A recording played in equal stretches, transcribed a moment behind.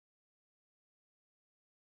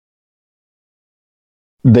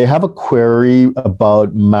They have a query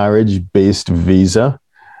about marriage-based visa.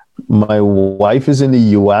 My wife is in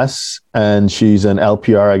the US and she's an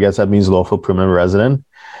LPR, I guess that means lawful permanent resident.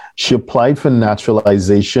 She applied for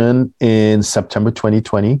naturalization in September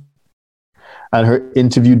 2020, and her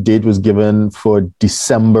interview date was given for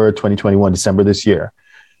December 2021, December this year,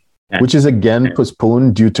 which is again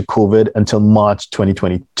postponed due to COVID until March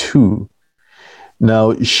 2022.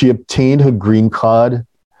 Now, she obtained her green card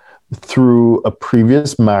through a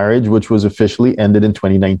previous marriage, which was officially ended in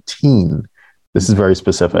 2019. This is very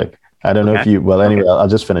specific. I don't know if you, well, anyway, I'll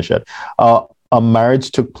just finish it. Our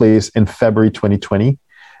marriage took place in February 2020,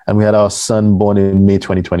 and we had our son born in May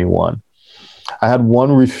 2021. I had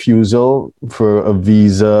one refusal for a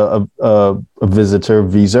visa, a visitor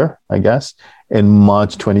visa, I guess, in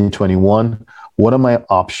March 2021. What are my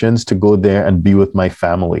options to go there and be with my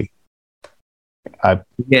family?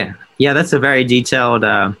 Yeah, that's a very detailed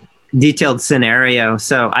scenario.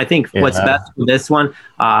 So I think what's best for this one,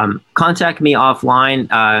 contact me offline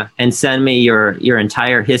and send me your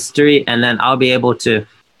entire history, and then I'll be able to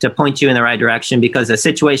point you in the right direction, because a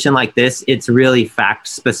situation like this, it's really fact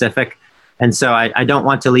specific. And so I don't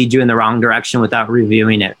want to lead you in the wrong direction without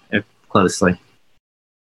reviewing it closely.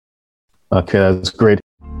 Okay, that's great.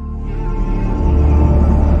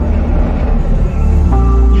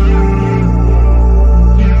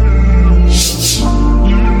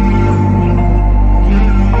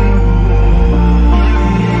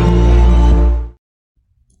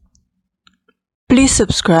 Please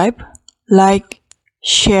subscribe, like,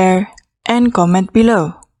 share, and comment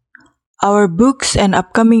below. Our books and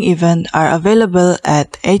upcoming event are available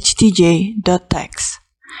at htj.tax.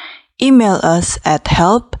 Email us at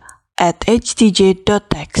help@htj.tax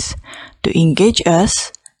to engage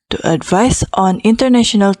us, to advise on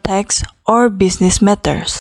international tax or business matters.